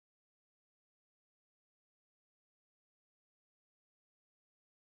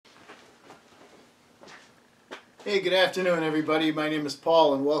Hey, good afternoon everybody. My name is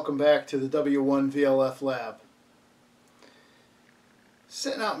Paul and welcome back to the W1 VLF lab.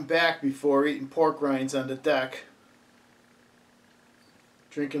 Sitting out in back before eating pork rinds on the deck,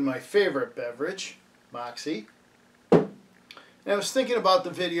 drinking my favorite beverage, Moxie. And I was thinking about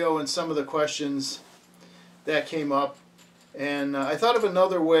the video and some of the questions that came up, and I thought of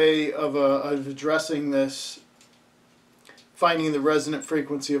another way of addressing this, finding the resonant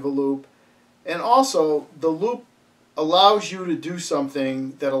frequency of a loop. And also, the loop allows you to do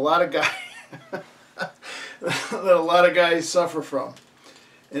something that a lot of guys suffer from,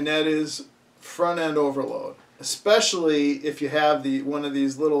 and that is front end overload. Especially if you have one of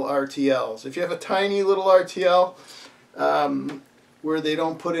these little RTLs. If you have a tiny little RTL where they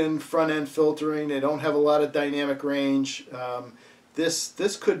don't put in front end filtering, they don't have a lot of dynamic range,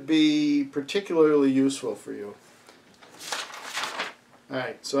 this could be particularly useful for you.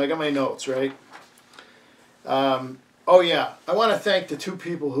 Alright, so I got my notes, right? Oh yeah, I want to thank the 2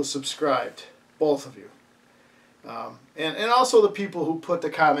 people who subscribed, both of you. And also the people who put the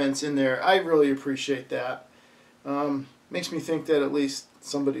comments in there. I really appreciate that. Makes me think that at least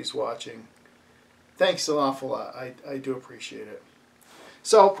somebody's watching. Thanks an awful lot. I do appreciate it.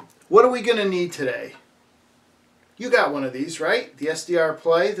 So, what are we going to need today? You got one of these, right? The SDR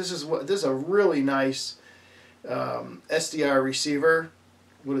Play. This is a really nice SDR receiver.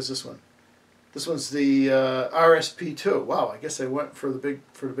 What is this one? This one's the RSP2. Wow, I guess I went for the big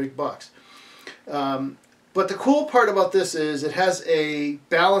bucks. But the cool part about this is it has a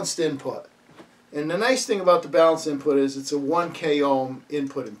balanced input. And the nice thing about the balanced input is it's a 1K ohm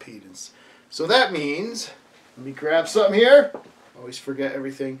input impedance. So that means, let me grab something here. Always forget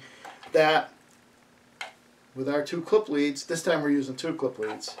everything. That with our 2 clip leads, this time we're using 2 clip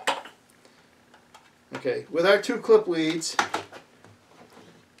leads. Okay, with our 2 clip leads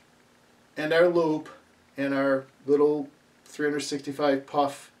and our loop and our little 365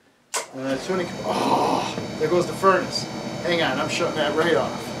 puff tuning. Oh, there goes the furnace. Hang on, I'm shutting that right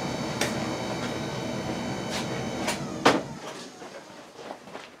off.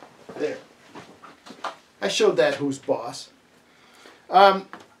 There. I showed that who's boss. So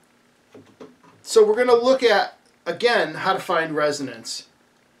we're going to look at, again, how to find resonance.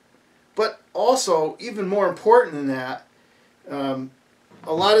 But also, even more important than that,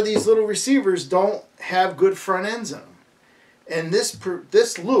 a lot of these little receivers don't have good front ends in them. And this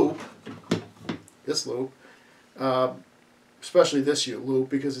loop, especially this loop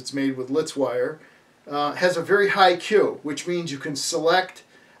because it's made with Litz wire, has a very high Q, which means you can select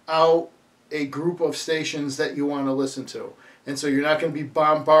out a group of stations that you want to listen to. And so you're not going to be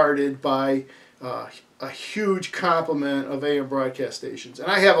bombarded by a huge complement of AM broadcast stations.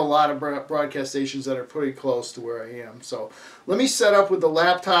 And I have a lot of broadcast stations that are pretty close to where I am. So let me set up with the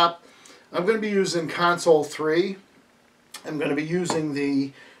laptop. I'm going to be using Console 3. I'm going to be using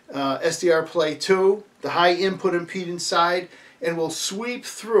the SDR Play 2, the high input impedance side, and we'll sweep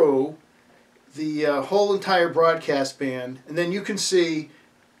through the whole entire broadcast band, and then you can see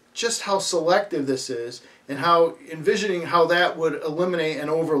just how selective this is and how envisioning how that would eliminate an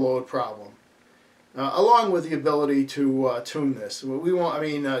overload problem. Along with the ability to tune this. We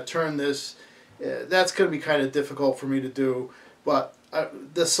want, turn this. That's going to be kind of difficult for me to do, but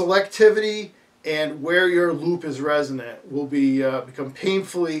the selectivity and where your loop is resonant will be become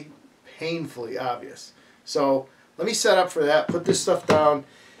painfully obvious. So let me set up for that. Put this stuff down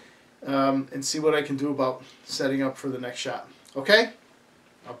and see what I can do about setting up for the next shot. Okay?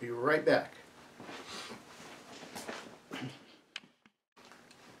 I'll be right back.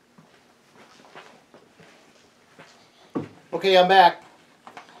 Okay, I'm back.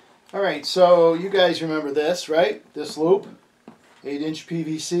 Alright, so you guys remember this, right? This loop, 8-inch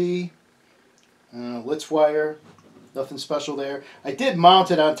PVC, Litz wire, nothing special there. I did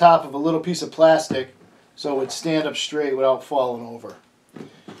mount it on top of a little piece of plastic so it would stand up straight without falling over.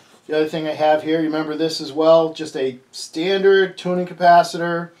 The other thing I have here, you remember this as well, just a standard tuning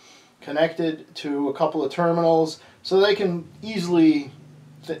capacitor connected to a couple of terminals so they can easily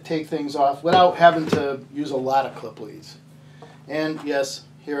take things off without having to use a lot of clip leads. And yes,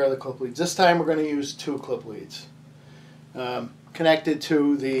 here are the clip leads. This time we're going to use 2 clip leads connected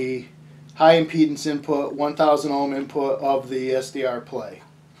to the high impedance input, 1000 ohm input of the SDR Play.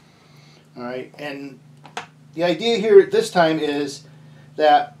 Alright, and the idea here at this time is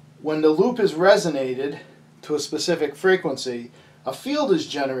that when the loop is resonated to a specific frequency, a field is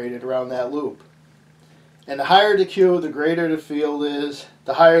generated around that loop. And the higher the Q, the greater the field is.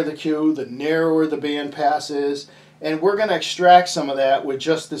 The higher the Q, the narrower the band pass is. And we're going to extract some of that with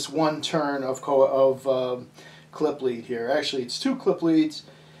just this one turn of clip lead here. Actually, it's 2 clip leads.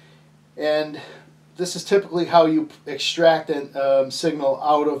 And this is typically how you extract a signal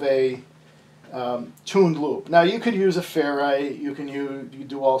out of a tuned loop. Now you could use a ferrite, you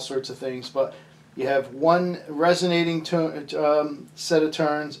do all sorts of things, but you have one resonating set of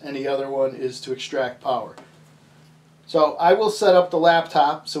turns and the other one is to extract power. So I will set up the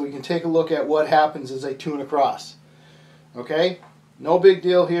laptop so we can take a look at what happens as I tune across. Okay? No big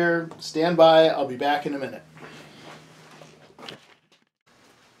deal here. Stand by. I'll be back in a minute.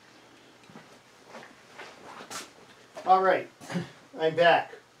 Alright, I'm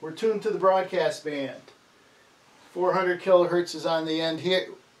back. We're tuned to the broadcast band. 400 kilohertz is on the end here,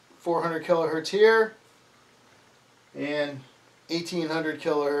 400 kilohertz here, and 1800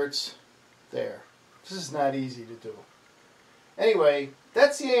 kilohertz there. This is not easy to do. Anyway,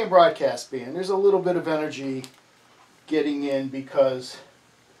 that's the AM broadcast band. There's a little bit of energy getting in because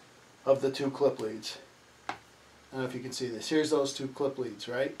of the two clip leads. I don't know if you can see this. Here's those two clip leads,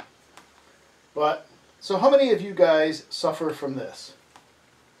 right? But, so how many of you guys suffer from this?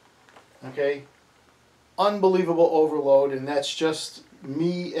 Okay? Unbelievable overload, and that's just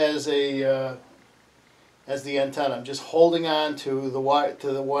me as the antenna. I'm just holding on to the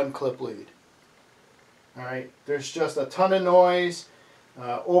one clip lead. All right, there's just a ton of noise,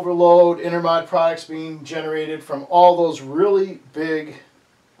 overload, intermod products being generated from all those really big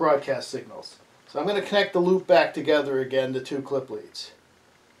broadcast signals. So I'm going to connect the loop back together again, the two clip leads.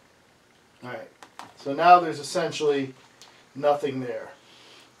 All right, so now there's essentially nothing there.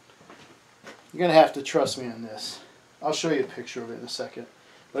 You're going to have to trust me on this. I'll show you a picture of it in a second.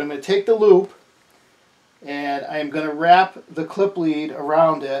 But I'm going to take the loop and I'm going to wrap the clip lead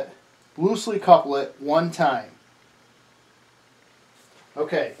around it, loosely couple it one time.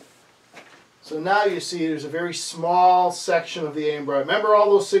 Okay, so now you see there's a very small section of the AM broadcast. Remember all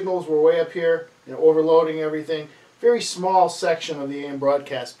those signals were way up here, you know, overloading everything? Very small section of the AM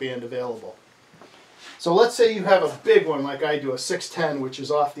broadcast band available. So let's say you have a big one like I do, a 610, which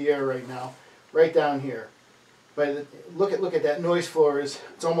is off the air right now, right down here. But look at that noise floor, it's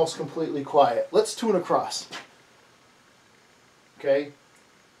almost completely quiet. Let's tune across. Okay?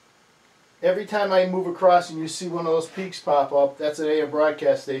 Every time I move across and you see one of those peaks pop up, that's an AM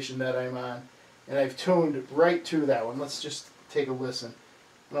broadcast station that I'm on. And I've tuned right to that one. Let's just take a listen.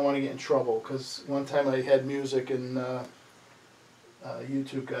 I don't want to get in trouble because one time I had music and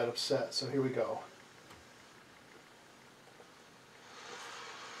YouTube got upset. So here we go.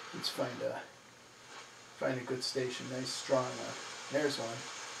 Let's find a good station. Nice strong one. There's one.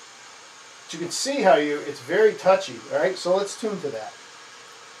 But you can see how it's very touchy. All right, so let's tune to that.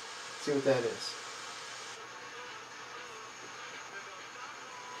 See what that is.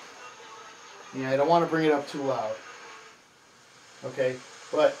 Yeah, I don't want to bring it up too loud. Okay,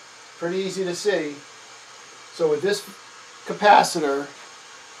 but pretty easy to see. So with this capacitor,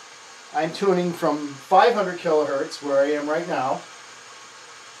 I'm tuning from 500 kilohertz, where I am right now.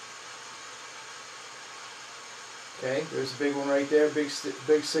 Okay, there's a big one right there, big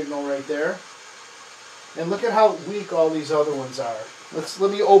signal right there. And look at how weak all these other ones are.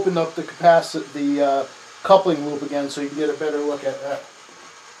 Let me open up the coupling loop again so you can get a better look at that.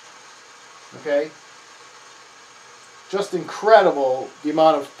 Okay? Just incredible the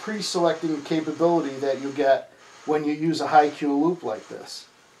amount of pre-selecting capability that you get when you use a high Q loop like this.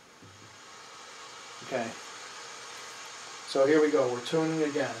 Okay. So here we go. We're tuning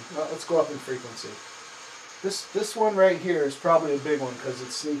again. Well, let's go up in frequency. This one right here is probably a big one because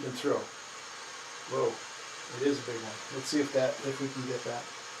it's sneaking through. Whoa, it is a big one. Let's see if we can get that.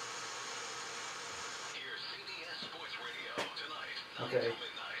 Okay.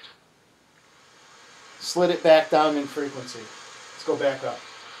 Slid it back down in frequency. Let's go back up.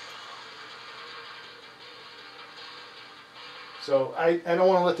 So I don't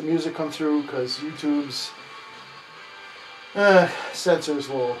want to let the music come through because YouTube's censors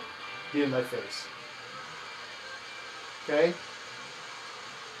will be in my face. Okay? In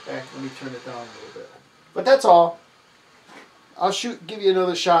fact, let me turn it down a little bit. But that's all. I'll give you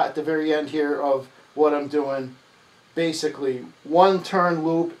another shot at the very end here of what I'm doing. Basically, one turn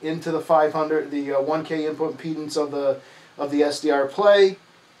loop into the 500, the 1K input impedance of the SDR play.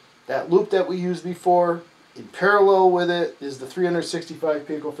 That loop that we used before, in parallel with it, is the 365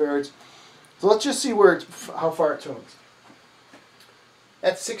 picofarads. So let's just see how far it tunes.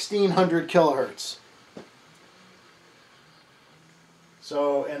 That's 1600 kilohertz.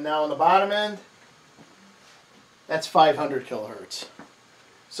 So, and now on the bottom end, that's 500 kilohertz.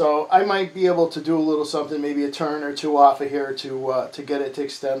 So I might be able to do a little something, maybe a turn or two off of here to get it to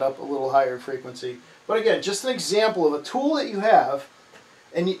extend up a little higher frequency. But again, just an example of a tool that you have,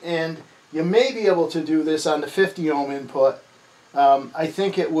 and you may be able to do this on the 50 ohm input. I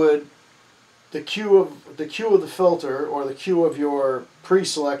think it would the Q of the filter, or the Q of your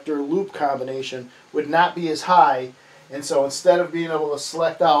pre-selector loop combination, would not be as high, and so instead of being able to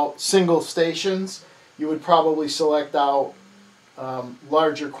select out single stations, you would probably select out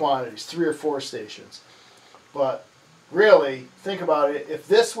larger quantities, 3 or 4 stations. But really, think about it. If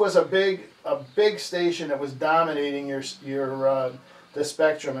this was a big station that was dominating the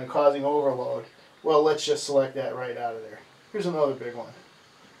spectrum and causing overload, well, let's just select that right out of there. Here's another big one.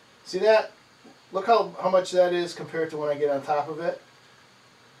 See that? Look how much that is compared to when I get on top of it.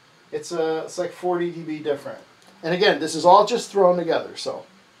 It's like 40 dB different. And again, this is all just thrown together. So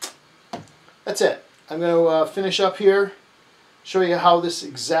that's it. I'm going to finish up here, show you how this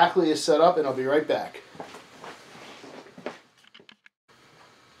exactly is set up, and I'll be right back.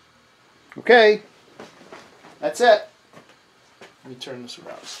 Okay, that's it. Let me turn this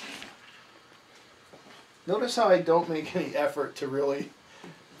around. Notice how I don't make any effort to really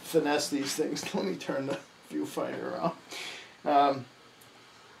finesse these things. Let me turn the viewfinder around.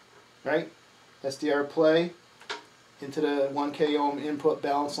 Right, SDR play into the 1K ohm input,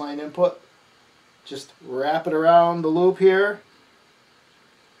 balance line input. Just wrap it around the loop here.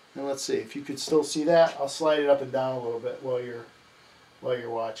 And let's see if you could still see that. I'll slide it up and down a little bit while you're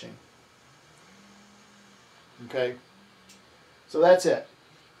watching. Okay, so that's it.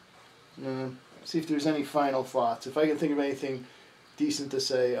 See if there's any final thoughts. If I can think of anything decent to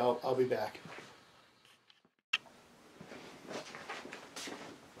say, I'll be back.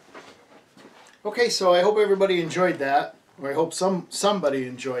 Okay, so I hope everybody enjoyed that, or I hope somebody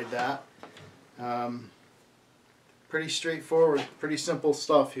enjoyed that. Pretty straightforward, pretty simple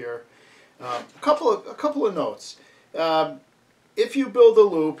stuff here. A couple of notes. If you build a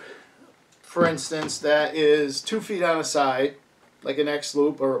loop, for instance, that is 2 feet on a side, like an X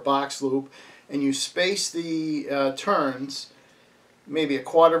loop or a box loop, and you space the turns maybe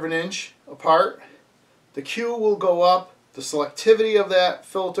 1/4 of an inch apart, the Q will go up. The selectivity of that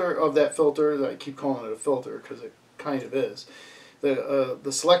filter, I keep calling it a filter because it kind of is, the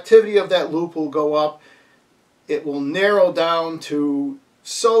selectivity of that loop will go up. It will narrow down to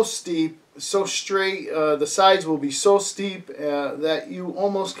so steep, so straight, the sides will be so steep that you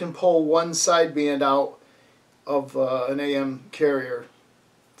almost can pull one sideband out of an AM carrier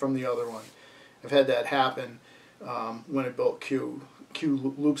from the other one. I've had that happen when I built Q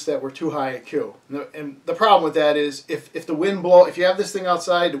loops that were too high at Q. And the problem with that is if the wind blows, if you have this thing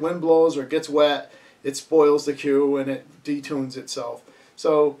outside, the wind blows or it gets wet, it spoils the Q and it detunes itself.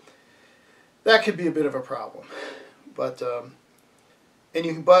 So that could be a bit of a problem. But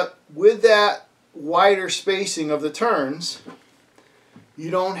but with that wider spacing of the turns,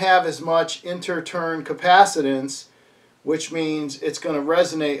 you don't have as much inter-turn capacitance, which means it's going to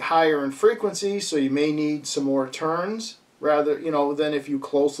resonate higher in frequency, so you may need some more turns rather, than if you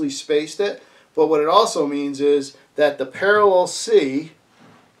closely spaced it. But what it also means is that the parallel C,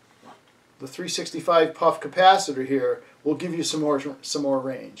 the 365 puff capacitor here, will give you some more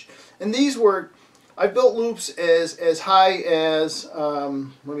range. And these were, I built loops as high as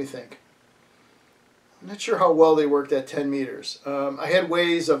let me think. I'm not sure how well they worked at 10 meters. I had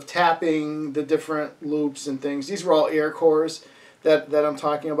ways of tapping the different loops and things. These were all air cores that I'm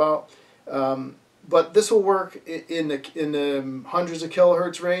talking about. But this will work in the hundreds of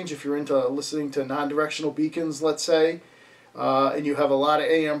kilohertz range if you're into listening to non-directional beacons, let's say, and you have a lot of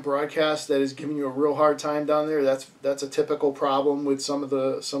AM broadcasts that is giving you a real hard time down there. That's a typical problem with some of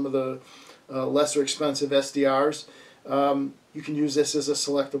the lesser expensive SDRs. You can use this as a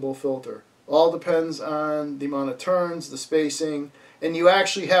selectable filter. All depends on the amount of turns, the spacing, and you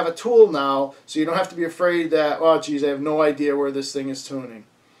actually have a tool now, so you don't have to be afraid that, oh geez, I have no idea where this thing is tuning,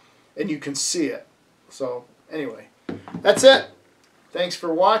 and you can see it. So anyway, that's it. Thanks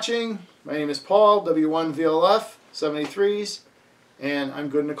for watching. My name is Paul, W1VLF 73s, and I'm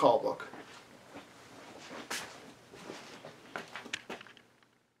good in the call book.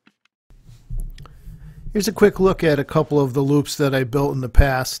 Here's a quick look at a couple of the loops that I built in the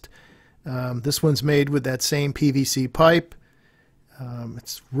past. This one's made with that same PVC pipe.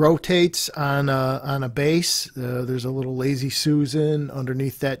 It rotates on a base. There's a little Lazy Susan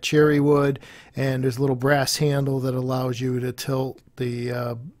underneath that cherry wood, and there's a little brass handle that allows you to tilt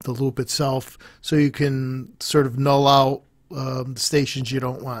the loop itself, so you can sort of null out the stations you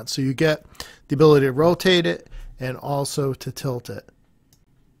don't want. So you get the ability to rotate it and also to tilt it.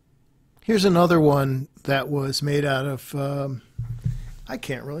 Here's another one that was made out of I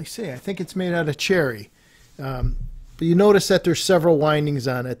can't really say. I think it's made out of cherry. But you notice that there's several windings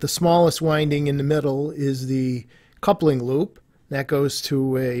on it. The smallest winding in the middle is the coupling loop. That goes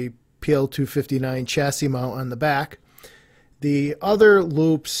to a PL259 chassis mount on the back. The other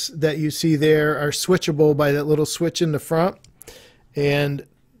loops that you see there are switchable by that little switch in the front, and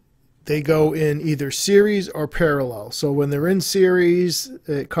they go in either series or parallel. So when they're in series,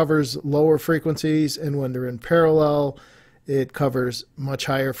 it covers lower frequencies, and when they're in parallel, it covers much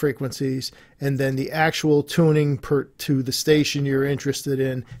higher frequencies. And then the actual tuning to the station you're interested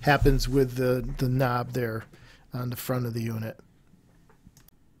in happens with the knob there on the front of the unit.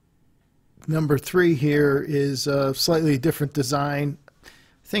 Number 3 here is a slightly different design. I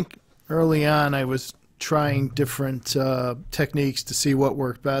think early on I was trying different techniques to see what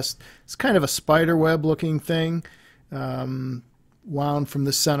worked best. It's kind of a spider web looking thing, wound from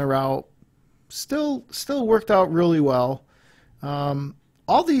the center out. Still worked out really well.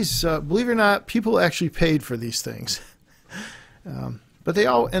 All these, believe it or not, people actually paid for these things. But they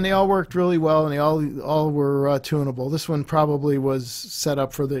all worked really well, and they all were tunable. This one probably was set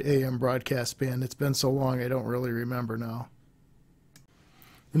up for the AM broadcast band. It's been so long I don't really remember now.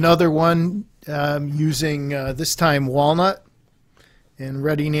 Another one using this time walnut and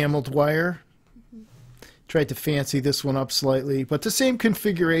red enameled wire. Tried to fancy this one up slightly, but the same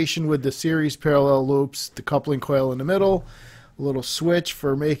configuration with the series parallel loops, the coupling coil in the middle, a little switch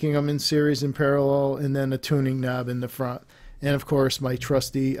for making them in series and parallel, and then a tuning knob in the front. And of course, my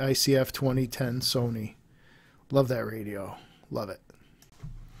trusty ICF 2010 Sony. Love that radio. Love it.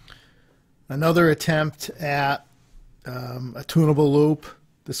 Another attempt at a tunable loop.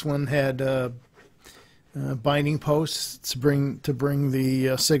 This one had binding posts to bring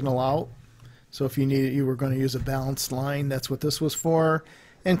the signal out. So if you were going to use a balanced line, that's what this was for.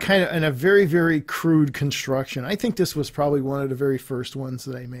 And kind of in a very, very crude construction. I think this was probably one of the very first ones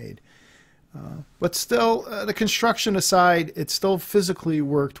that I made. But still, the construction aside, it still physically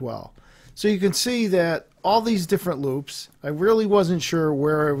worked well. So you can see that all these different loops, I really wasn't sure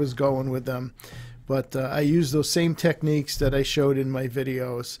where I was going with them, but I used those same techniques that I showed in my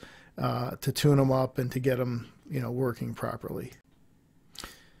videos to tune them up and to get them, working properly.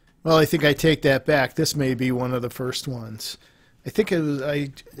 Well, I think I take that back. This may be one of the first ones.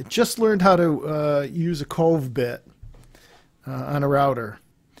 I just learned how to use a Cove bit on a router.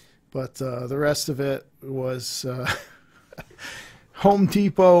 But the rest of it was Home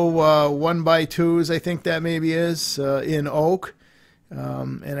Depot 1x2s, I think that maybe is, in oak.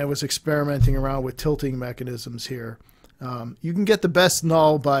 And I was experimenting around with tilting mechanisms here. You can get the best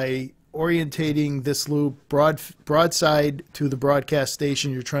null by orientating this loop broadside to the broadcast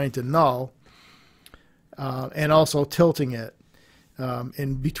station you're trying to null, and also tilting it.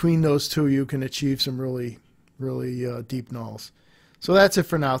 And between those two, you can achieve some really, really deep nulls. So that's it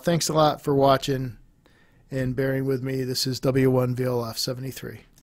for now. Thanks a lot for watching and bearing with me. This is W1VLF 73.